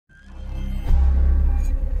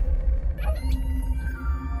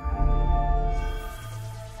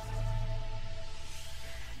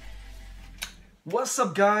What's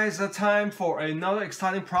up, guys? It's time for another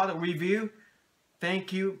exciting product review.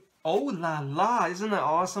 Thank you, OLALA. Isn't that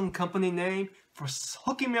awesome company name for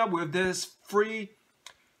hooking me up with this free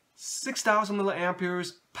 6,000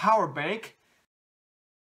 milliamperes power bank.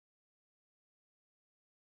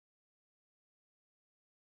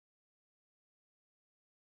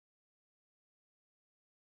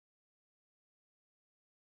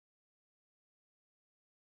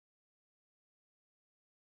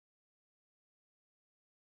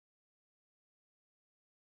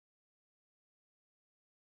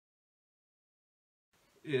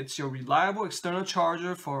 It's your reliable external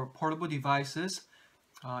charger for portable devices.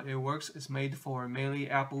 It's made for mainly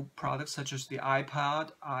Apple products such as the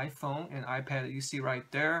iPod, iPhone, and iPad that you see right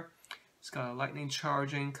there. It's got a lightning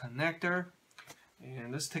charging connector.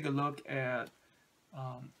 And let's take a look at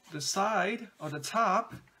the side or the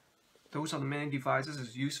top. Those are the main devices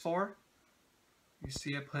it's used for. You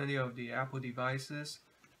see plenty of the Apple devices.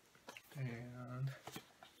 And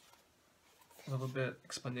a little bit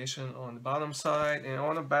explanation on the bottom side, and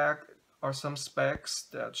on the back are some specs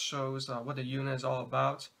that shows what the unit is all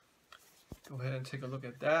about. Go ahead and take a look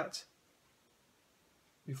at that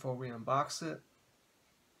before we unbox it.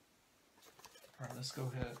 Alright, let's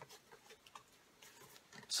go ahead.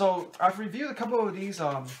 So I've reviewed a couple of these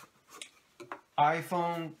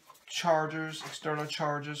iPhone chargers, external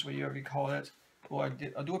chargers, whatever you call it. Well,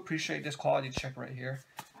 I do appreciate this quality check right here.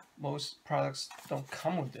 Most products don't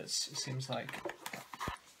come with this, it seems like.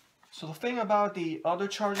 So the thing about the other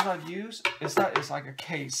chargers I've used is that it's like a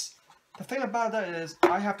case. The thing about that is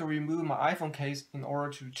I have to remove my iPhone case in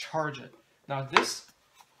order to charge it. Now this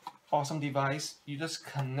awesome device, you just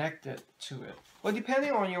connect it to it. Well,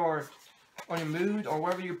 depending on your mood or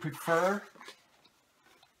whatever you prefer,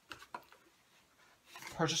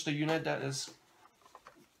 purchase the unit that is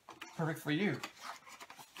perfect for you.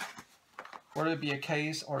 Whether it be a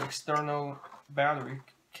case or external battery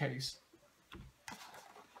case.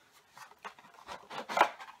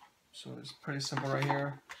 So it's pretty simple right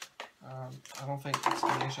here. I don't think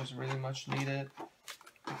explanation is really much needed.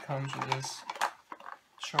 It comes with this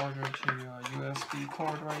charger to a USB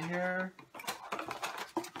cord right here.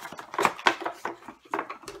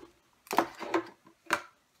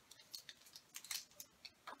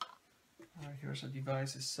 Alright, here's the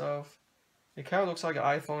device itself. It kind of looks like an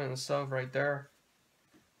iPhone in itself right there.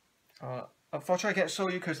 Unfortunately, I can't show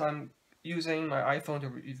you because I'm using my iPhone to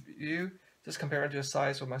review. Just comparing to the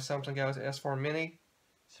size of my Samsung Galaxy S4 Mini.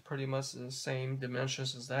 It's pretty much the same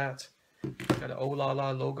dimensions as that. Got the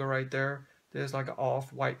OLALA logo right there. There's like an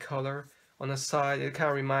off-white color. On the side, it kind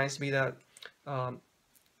of reminds me that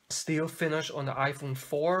steel finish on the iPhone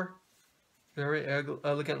 4. Very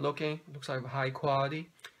elegant looking. Looks like high quality.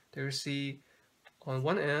 There you see on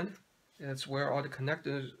one end, that's where all the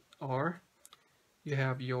connectors are. You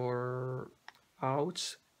have your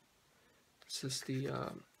outs. This is the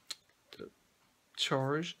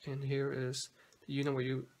charge, and here is the unit where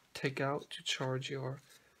you take out to charge your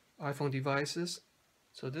iPhone devices.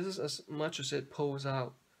 So this is as much as it pulls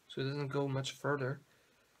out, so it doesn't go much further.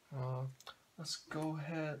 Let's go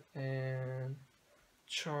ahead and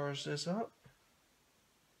charge this up.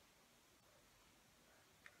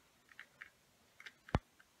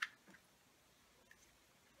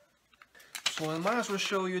 So I might as well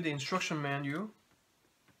show you the instruction manual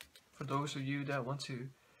for those of you that want to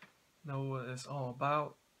know what it's all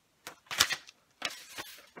about.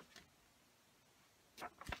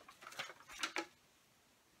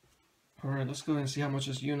 Alright, let's go ahead and see how much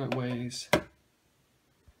this unit weighs.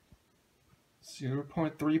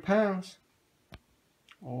 0.3 pounds,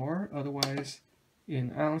 or otherwise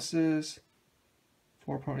in ounces,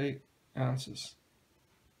 4.8 ounces.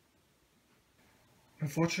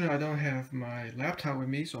 Unfortunately, I don't have my laptop with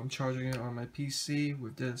me, so I'm charging it on my PC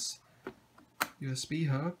with this USB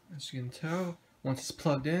hub. As you can tell, once it's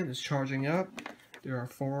plugged in, it's charging up. There are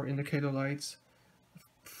 4 indicator lights.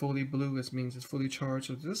 Fully blue, it means it's fully charged.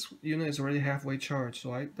 So this unit is already halfway charged.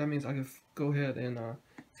 So that means I can go ahead and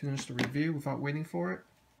finish the review without waiting for it.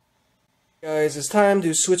 Guys, it's time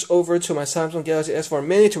to switch over to my Samsung Galaxy S4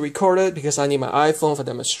 Mini to record it because I need my iPhone for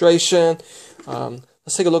demonstration.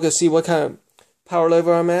 Let's take a look and see what kind of power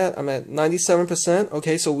level I'm at. I'm at 97%.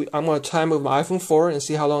 Okay, so I'm going to time with my iPhone 4 and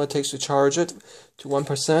see how long it takes to charge it to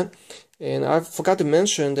 1%. And I forgot to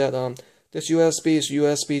mention that this USB is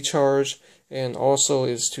USB charge, and also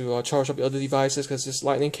is to charge up the other devices because this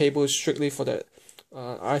lightning cable is strictly for the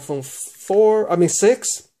iPhone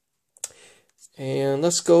 6. And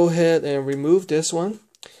let's go ahead and remove this one.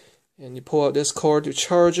 And you pull out this cord to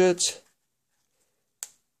charge it.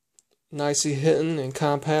 Nicely hidden and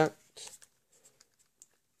compact.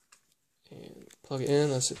 And plug it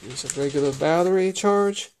in. It's a regular battery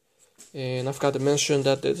charge. And I forgot to mention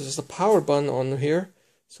that this is the power button on here.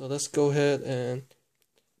 So let's go ahead and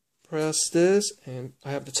press this, and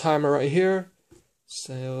I have the timer right here.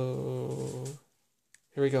 So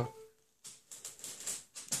here we go.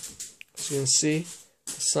 As you can see,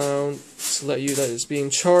 the sound to let you that it's being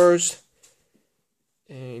charged.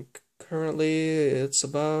 And currently it's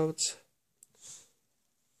about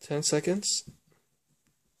 10 seconds.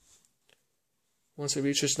 Once it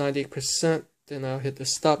reaches 98%, then I'll hit the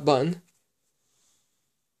stop button.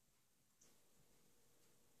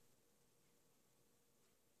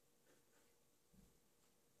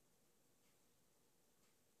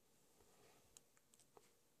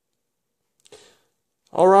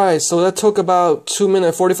 Alright, so that took about 2 minutes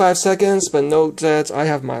and 45 seconds, but note that I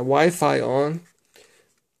have my Wi-Fi on.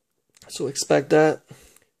 So expect that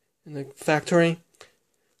in the factory.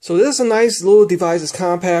 So this is a nice little device. It's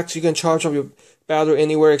compact. You can charge up your battery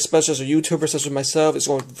anywhere, especially as a YouTuber such as myself. It's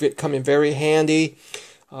going to come in very handy.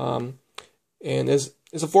 And it's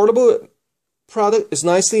affordable product. It's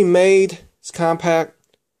nicely made. It's compact.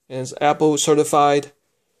 And it's Apple certified.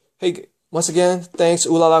 Hey, once again, thanks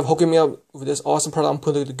OLALA for hooking me up with this awesome product. I'm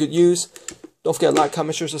putting it to good use. Don't forget to like,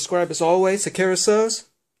 comment, share, subscribe as always. Take care of yourselves.